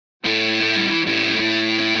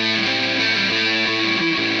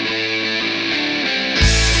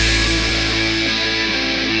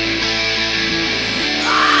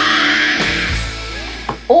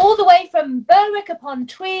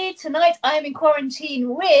Berwick-upon-Tweed. Tonight I am in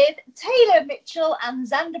quarantine with Taylor Mitchell and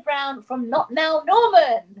Xander Brown from Not Now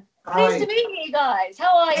Norman. Pleased to meet you guys.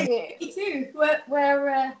 How are you? Me too.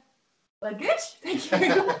 We're good. Thank you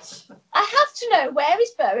very much. I have to know, where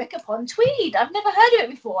is Berwick-upon-Tweed? I've never heard of it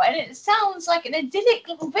before, and it sounds like an idyllic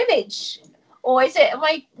little village. Or is it? Am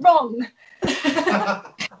I wrong?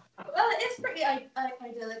 Well, it's pretty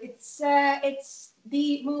idyllic. It's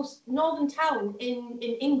the most northern town in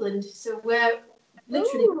England, so we're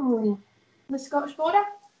literally on the Scottish border.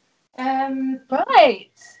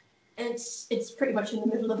 Right. It's pretty much in the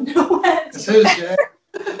middle of nowhere. It is, yeah.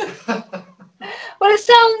 Well,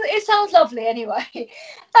 it sounds lovely anyway.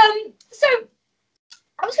 So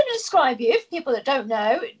I was going to describe you, for people that don't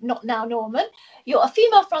know, Not Now Norman. You're a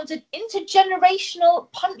female-fronted,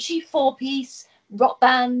 intergenerational, punchy four-piece rock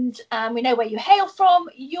band. We know where you hail from.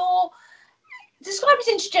 You're described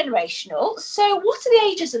as intergenerational. So what are the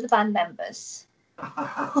ages of the band members?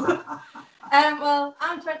 Well,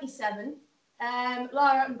 I'm 27.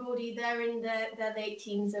 Lara and Bodhi, they're in their late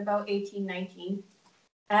teens, about 18, 19.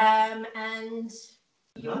 And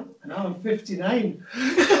you? No, I'm 59.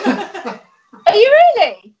 Are you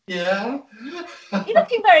really? Yeah. You're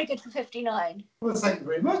looking very good for 59. Well, thank you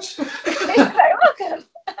very much. You're very welcome.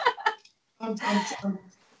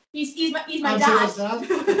 He's my dad.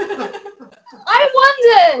 I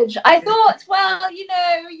wondered. I thought, well, you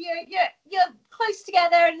know, you're close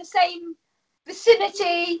together in the same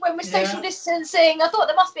vicinity when we're social distancing. I thought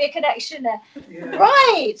there must be a connection there. Yeah.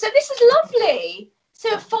 Right. So this is lovely.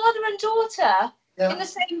 So father and daughter in the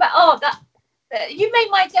same. Oh, that you made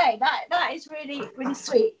my day. That is really, really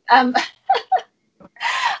sweet. I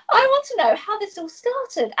want to know how this all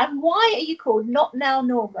started and why are you called Not Now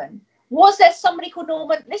Norman? Was there somebody called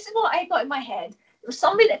Norman? This is what I got in my head. There was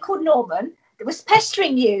somebody that called Norman that was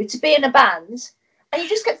pestering you to be in a band, and you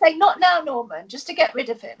just kept saying Not Now Norman just to get rid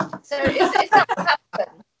of him. So is that what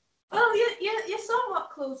happened? Well, you're somewhat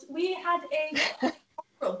close. We had a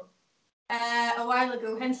cockerel a while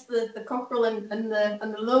ago, hence the cockerel and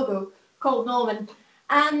the logo called Norman,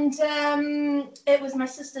 and it was my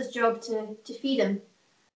sister's job to feed him,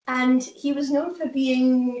 and he was known for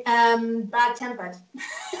being bad-tempered.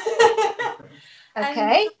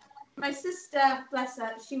 Okay. And my sister, bless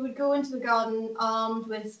her, she would go into the garden armed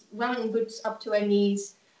with Wellington boots up to her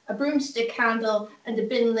knees, a broomstick handle, and a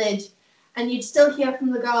bin lid, and you'd still hear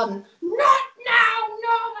from the garden, "Not now,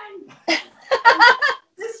 Norman!"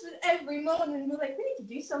 This was every morning. We're like, we need to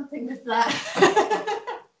do something with that.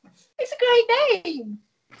 It's a great name.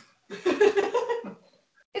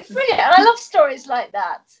 It's brilliant. And I love stories like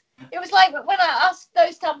that. It was like when I asked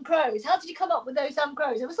those damn crows, how did you come up with those damn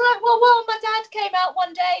crows? It was like, well, my dad came out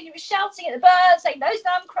one day and he was shouting at the birds, saying, those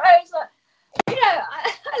damn crows. Like, you know,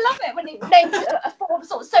 I love it when he names a form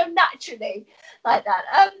sort of so naturally like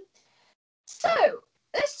that. So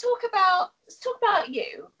let's talk about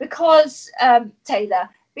you, because Taylor,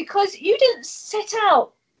 because you didn't set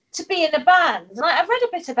out to be in a band. And I've read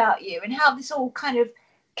a bit about you and how this all kind of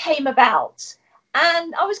came about.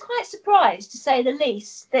 And I was quite surprised, to say the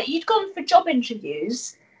least, that you'd gone for job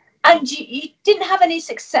interviews and you didn't have any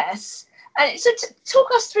success. And so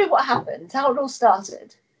talk us through what happened, how it all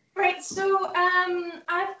started. Right, so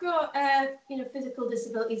I've got physical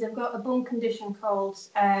disabilities. I've got a bone condition called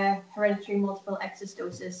hereditary multiple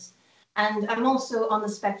exostosis, and I'm also on the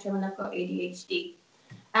spectrum, and I've got ADHD.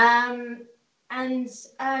 And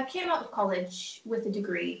I came out of college with a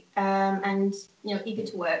degree, and eager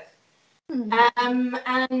to work.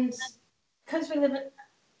 And because we live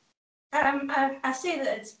I say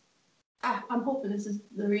that it's, I'm hoping this is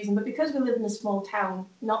the reason, but because we live in a small town,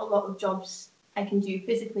 not a lot of jobs I can do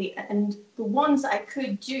physically, and the ones that I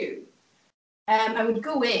could do, I would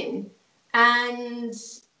go in and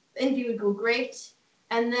the interview would go great,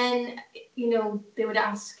 and then they would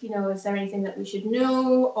ask, is there anything that we should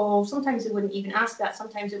know, or sometimes they wouldn't even ask that.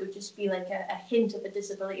 Sometimes it would just be like a hint of a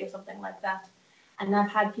disability or something like that. And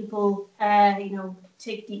I've had people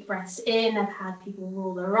take deep breaths in. I've had people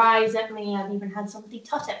roll their eyes at me. I've even had somebody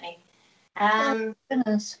tut at me.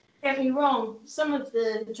 Goodness. Get me wrong, some of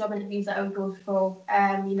the job interviews that I would go for,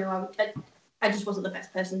 I just wasn't the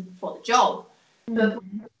best person for the job. But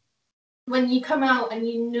when you come out and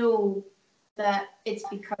you know that it's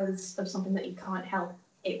because of something that you can't help,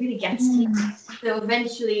 it really gets to you. So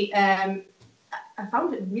eventually, I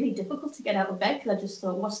found it really difficult to get out of bed, because I just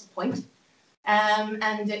thought, what's the point?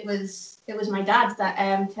 And it was my dad that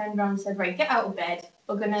turned around and said, right, get out of bed.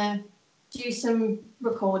 We're going to do some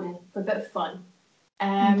recording for a bit of fun.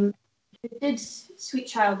 did Sweet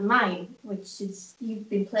Child Mine, which is, you've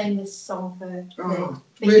been playing this song for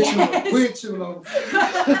way too long.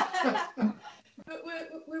 But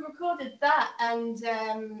we recorded that, and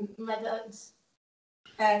my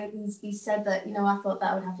dad, he said that, you know, I thought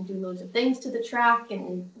that I would have to do loads of things to the track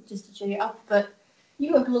and just to cheer it up, but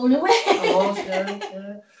you were blown away.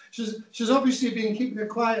 Yeah. She's obviously been keeping it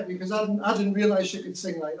quiet because I didn't realise she could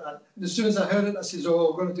sing like that. And as soon as I heard it, I said,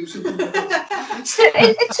 "Oh, we're going to do something with it." So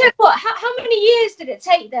it took what? How many years did it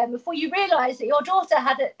take then before you realised that your daughter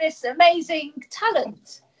had this amazing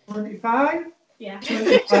talent? 25. Yeah.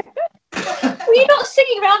 25. Were you not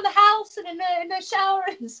singing around the house and in the shower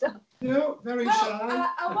and stuff? No, very shy.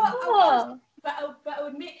 But I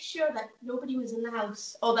would make sure that nobody was in the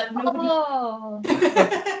house, or that nobody. Oh.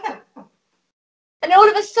 And all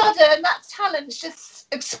of a sudden, that talent's just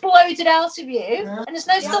exploded out of you, and there's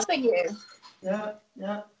no stopping you. Yeah.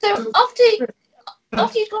 So after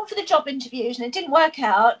you'd gone for the job interviews and it didn't work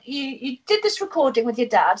out, you did this recording with your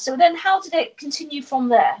dad. So then, how did it continue from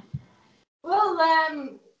there? Well,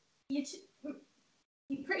 you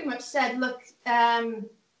pretty much said, look,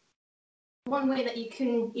 one way that you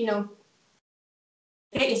can, you know,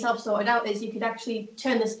 get yourself sorted out is you could actually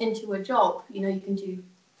turn this into a job. You know, you can do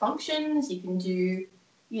functions, you can do,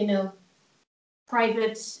 you know,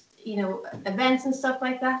 private, you know, events and stuff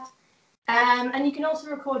like that. And you can also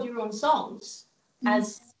record your own songs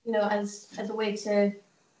as, you know, as a way to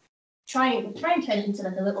try and turn it into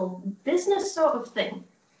like a little business sort of thing.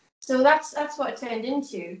 So that's what it turned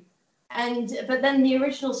into. But then the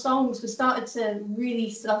original songs, we started to really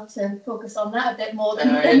start to focus on that a bit more.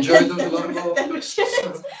 I enjoyed those a lot more.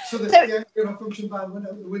 So the function band went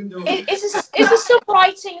out the window. Is the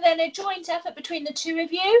songwriting then a joint effort between the two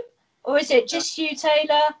of you, or is it just you,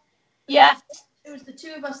 Taylor? Yeah. It was the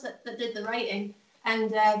two of us that did the writing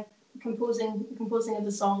and composing of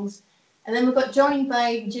the songs, and then we got joined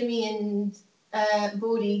by Jimmy and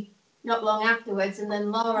Bodie not long afterwards, and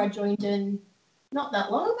then Laura joined in not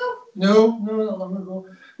that long ago. No, not long ago.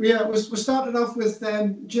 We started off with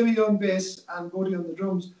Jimmy on bass and Bodie on the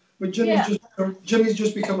drums, but Jimmy's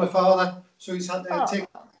just become a father, so he's had to take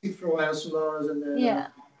it for a while. So Laura's in there. Yeah.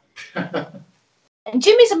 And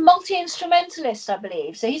Jimmy's a multi-instrumentalist, I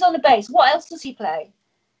believe. So he's on the bass. What else does he play?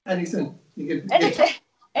 Anything. Anything.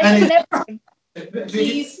 Everything.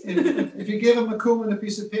 If you gave him a comb and a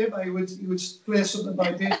piece of paper, he would play something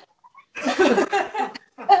by paper.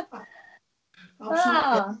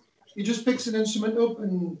 Absolutely. He just picks an instrument up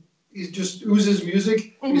and he just oozes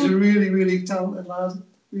music. Mm-hmm. He's a really, really talented lad.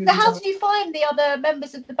 Really so how did you find the other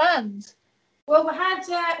members of the band? Well, we had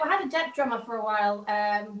a deck drummer for a while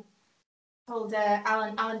called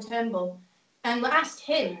Alan Turnbull, and we asked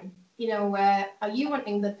him, you know, are you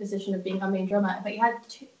wanting the position of being our main drummer? But he had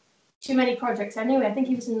too many projects anyway. I think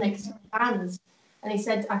he was in like 6 bands, and he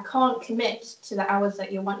said, I can't commit to the hours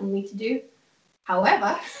that you're wanting me to do.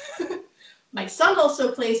 However, my son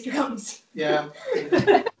also plays drums. Yeah.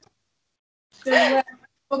 So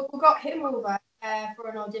we got him over for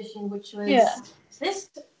an audition, which was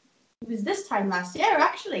this time last year,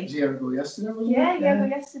 actually. A year ago yesterday, wasn't it? Yeah,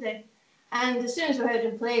 yesterday. And as soon as we heard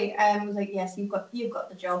him play, I was like, yes, you've got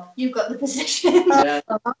the job. You've got the position. Yeah.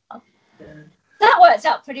 That worked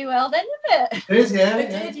out pretty well then, didn't it? It is, yeah. It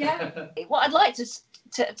did, yeah. What I'd like to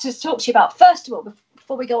talk to you about, first of all,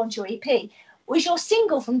 before we go on to your EP, was your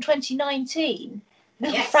single from 2019,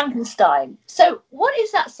 Little Frankenstein. So what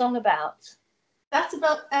is that song about? That's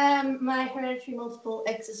about my hereditary multiple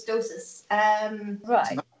exostosis.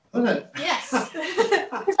 Right. Isn't it? Yes.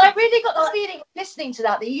 Because I really got the feeling listening to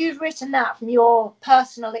that you've written that from your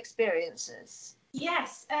personal experiences.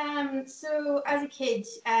 Yes. So as a kid,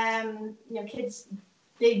 you know, kids,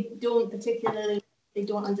 they don't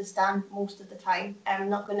understand most of the time. I'm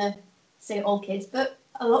not going to say all kids, but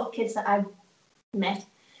a lot of kids that I've met.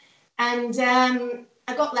 And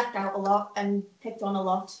I got left out a lot and picked on a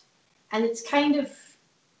lot. And it's kind of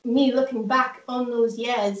me looking back on those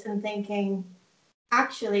years and thinking,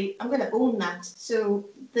 actually, I'm going to own that. So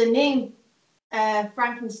the name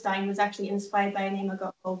Frankenstein was actually inspired by a name I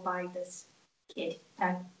got called by this kid.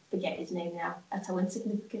 I forget his name now. That's how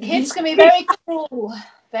insignificant. Kids can be very cruel.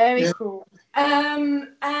 Very cruel.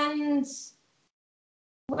 And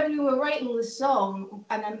when we were writing the song,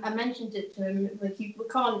 and I mentioned it to him, like, we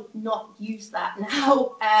can't not use that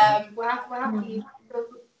now. We're happy.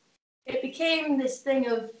 It became this thing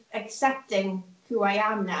of accepting who I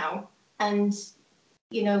am now, and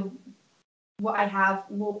you know what I have,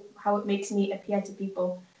 how it makes me appear to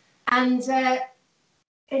people, and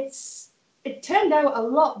it turned out a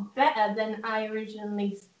lot better than I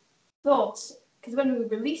originally thought. Because when we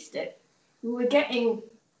released it, we were getting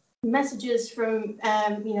messages from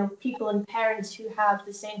people and parents who have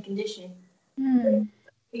the same condition.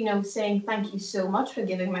 Saying thank you so much for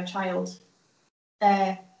giving my child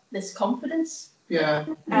this confidence. Yeah.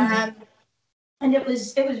 And it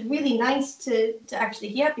was really nice to actually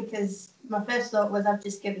hear, because my first thought was I've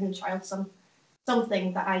just given the child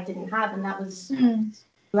something that I didn't have, and that was who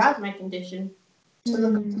has my condition. To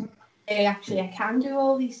look, actually, I can do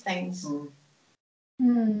all these things.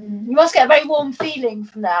 You must get a very warm feeling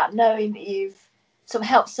from that, knowing that you've sort of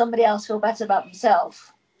helped somebody else feel better about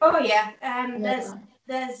themselves. Oh yeah.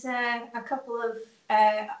 There's a couple of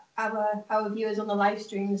our viewers on the live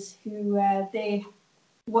streams who they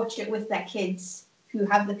watch it with their kids who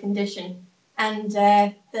have the condition, and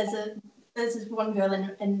there's this one girl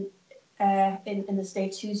in the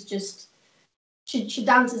States who's just she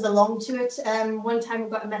dances along to it. One time we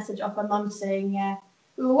got a message off her mum saying,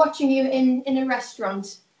 we were watching you in a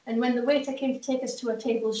restaurant, and when the waiter came to take us to a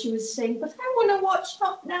table, she was saying, but I want to watch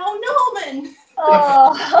Up Now, Norman.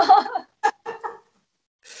 Oh.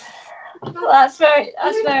 Well, that's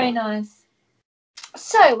very nice.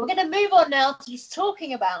 So we're going to move on now to just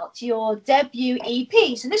talking about your debut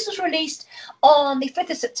EP. So this was released on the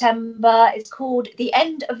 5th of September. It's called The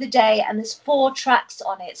End of the Day, and there's 4 tracks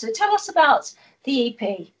on it. So tell us about the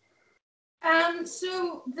EP.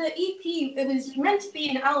 So the EP, it was meant to be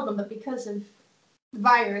an album, but because of the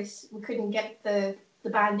virus, we couldn't get the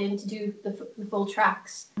band in to do the full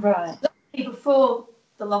tracks. Right. Before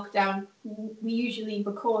the lockdown, we usually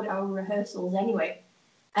record our rehearsals anyway.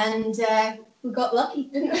 And we got lucky,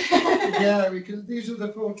 didn't we? Yeah, because these are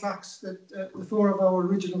the 4 tracks that the 4 of our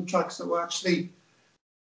original tracks that were actually,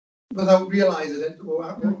 without realising it, we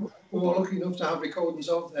were lucky enough to have recordings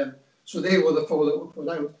of them. So they were the 4 that were put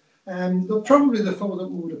out. And they're probably the 4 that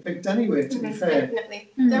we would have picked anyway, to be fair.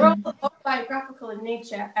 Definitely. They're all autobiographical in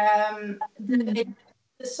nature. The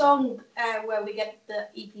song where we get the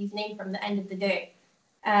EP's name from, The End of the Day,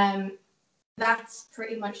 that's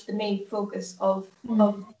pretty much the main focus of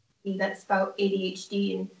the EP. That's about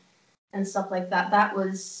ADHD and stuff like that.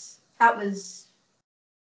 That's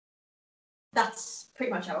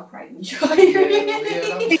pretty much our pride and joy.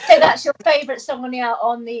 You'd say that's your favourite song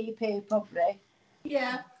on the EP, probably.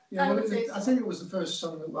 Yeah. Yeah, I think it was the first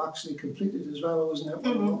song that we actually completed as well, wasn't it?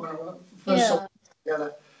 First song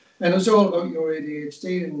together. And it's all about your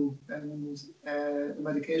ADHD and the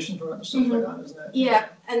medication for it and stuff like that, isn't it? Yeah,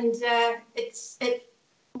 and we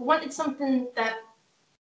wanted something that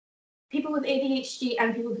people with ADHD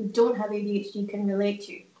and people who don't have ADHD can relate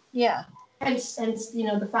to. Yeah. Hence,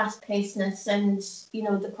 the fast-pacedness and,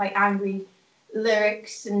 the quite angry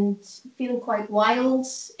lyrics and feeling quite wild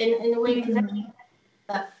in a way, because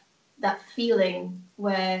that feeling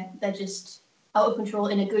where they're just out of control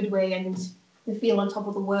in a good way and they feel on top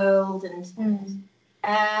of the world, and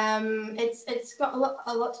it's got a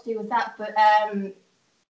lot to do with that. But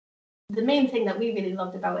the main thing that we really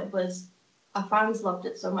loved about it was our fans loved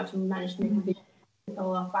it so much, and we managed to make a video with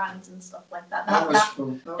all our fans and stuff like that. That was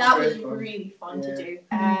fun. That was really fun to do.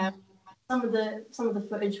 Some of the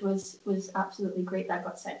footage was absolutely great that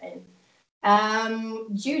got sent in.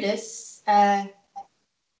 Judas,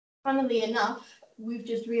 funnily enough, we've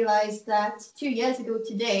just realised that 2 years ago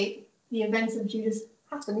today, the events of Judas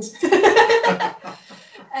happened.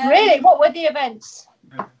 Really? What were the events?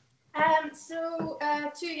 So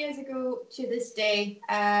 2 years ago to this day,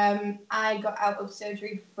 I got out of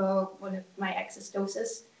surgery for one of my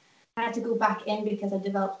exostosis. I had to go back in because I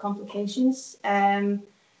developed complications. And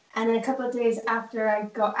then a couple of days after I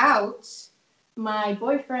got out, my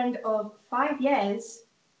boyfriend of 5 years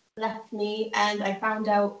left me, and I found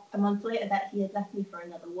out a month later that he had left me for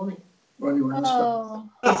another woman. Well, you were in hospital.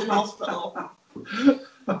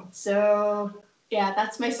 So yeah,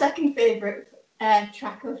 that's my second favourite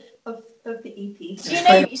track of the EP. So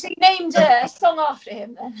you named a song after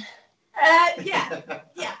him then? Yeah.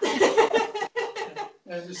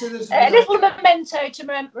 A little memento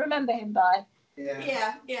to remember him by.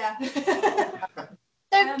 Yeah.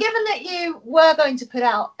 So given that you were going to put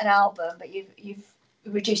out an album, but you've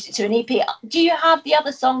reduced it to an EP, do you have the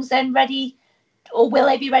other songs then ready, or will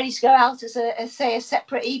they be ready to go out as a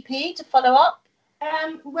separate EP to follow up?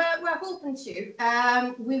 We're hoping to.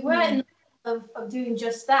 We were in the middle of doing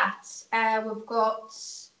just that. We've got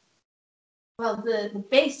the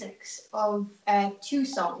basics of 2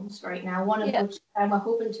 songs right now, one of which we're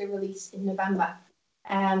hoping to release in November,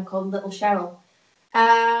 called Little Cheryl.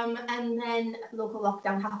 And then local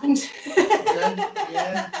lockdown happened.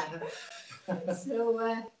 So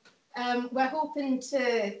we're hoping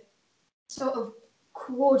to sort of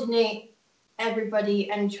coordinate everybody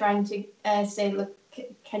and trying to say, look,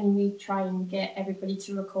 can we try and get everybody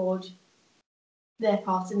to record their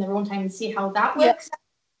parts in their own time and see how that works.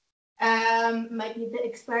 Might be a bit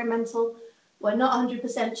experimental. We're not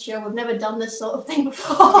 100% sure. We've never done this sort of thing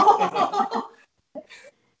before. But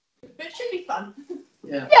it should be fun.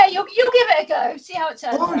 Yeah, you'll give it a go. See how it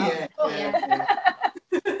turns out. Yeah. Oh,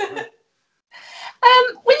 yeah.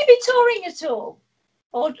 Will you be touring at all,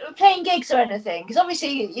 or playing gigs or anything? Because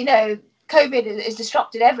obviously, you know, COVID has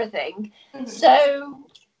disrupted everything. Mm-hmm. So,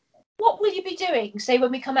 what will you be doing? Say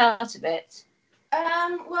when we come out of it.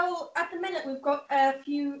 Well, at the minute we've got a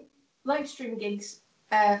few live stream gigs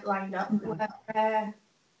lined up. Mm-hmm.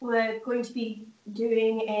 We're going to be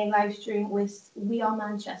doing a live stream with We Are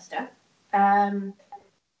Manchester.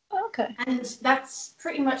 Okay. And that's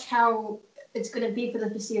pretty much how it's going to be for the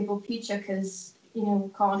foreseeable future, because, you know,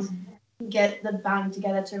 we can't get the band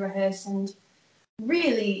together to rehearse, and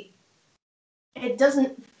really it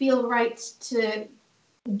doesn't feel right to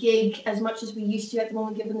gig as much as we used to at the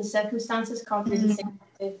moment, given the circumstances. Can't really say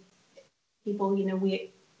to people, you know,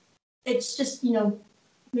 it's just, you know,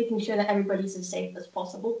 making sure that everybody's as safe as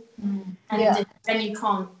possible. And then you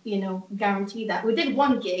can't, you know, guarantee that. We did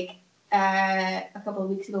one gig a couple of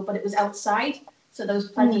weeks ago, but it was outside, so there was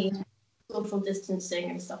plenty of social distancing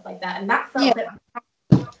and stuff like that, and that felt a bit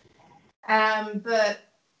but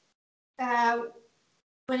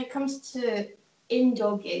when it comes to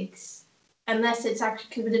indoor gigs, unless it's actually,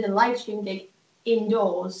 because we did a live stream gig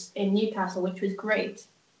indoors in Newcastle, which was great,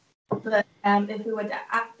 but if we were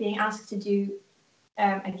being asked to do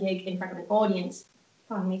a gig in front of an audience,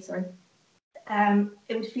 pardon me, sorry,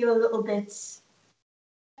 it would feel a little bit,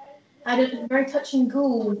 I don't know, very touch and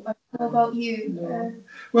go. How about you? No.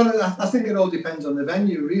 Well, I think it all depends on the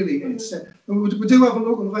venue, really. It's we do have a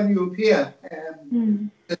local venue up here.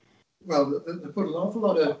 Well, they put an awful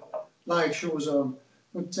lot of live shows on,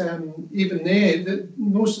 but even there,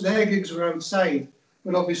 most of their gigs are outside.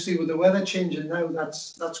 But obviously, with the weather changing now,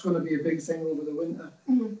 that's going to be a big thing over the winter.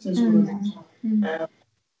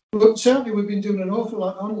 But certainly, we've been doing an awful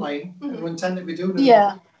lot online, and we intend to be doing it.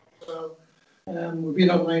 Yeah. So, we've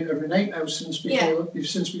been online every night now since before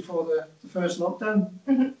the first lockdown.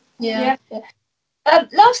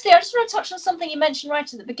 Lastly, I just want to touch on something you mentioned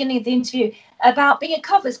right at the beginning of the interview about being a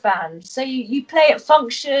covers band. So you play at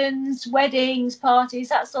functions, weddings, parties,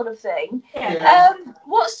 that sort of thing.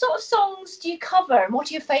 What sort of songs do you cover, and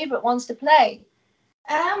what are your favourite ones to play?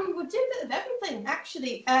 We do a bit of everything,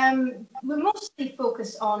 actually. We mostly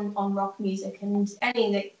focus on rock music, and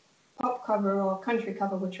any like pop cover or country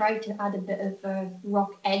cover, we try to add a bit of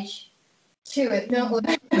rock edge to it. No, we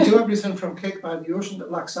do everything from Cake by the Ocean to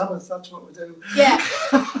Black Sabbath. That's what we do. Yeah.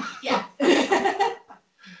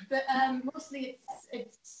 But mostly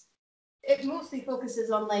it mostly focuses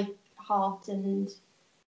on like Heart and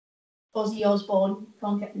Ozzy Osbourne.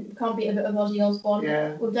 Can't beat a bit of Ozzy Osbourne.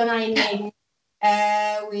 Yeah. We've done Iron Maiden.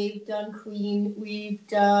 We've done Queen. We've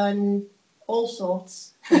done all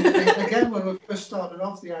sorts. Again, when we first started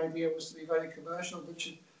off, the idea was to be very commercial, but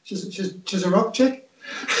she's a rock chick.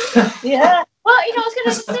 Yeah. Well, you know, I was going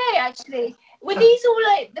to say, actually, were these all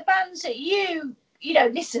like the bands that you know,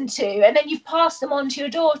 listen to, and then you've passed them on to your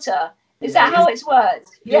daughter? Is that how it's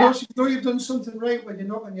worked? You know, she know you've done something right when you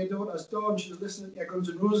knock on your daughter's door and she's listening to your Guns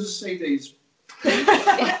N' Roses CDs.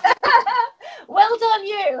 Well done,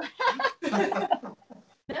 you.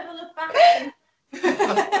 Never look back.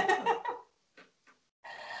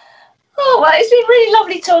 Oh, well, it's been really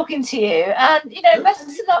lovely talking to you, and, you know, best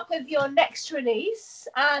of luck with your next release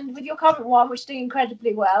and with your current one, which is doing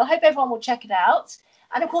incredibly well. I hope everyone will check it out,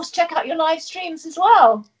 and of course check out your live streams as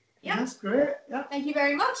well. Yeah, that's great. Yeah, thank you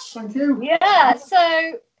very much. Thank you. Yeah, so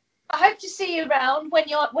I hope to see you around when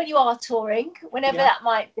you are touring, whenever that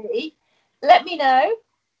might be. Let me know.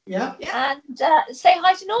 Yeah. And say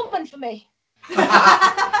hi to Norman for me.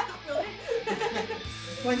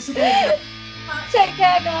 Thanks again. Take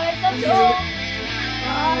care, guys. Love you all.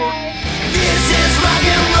 Bye.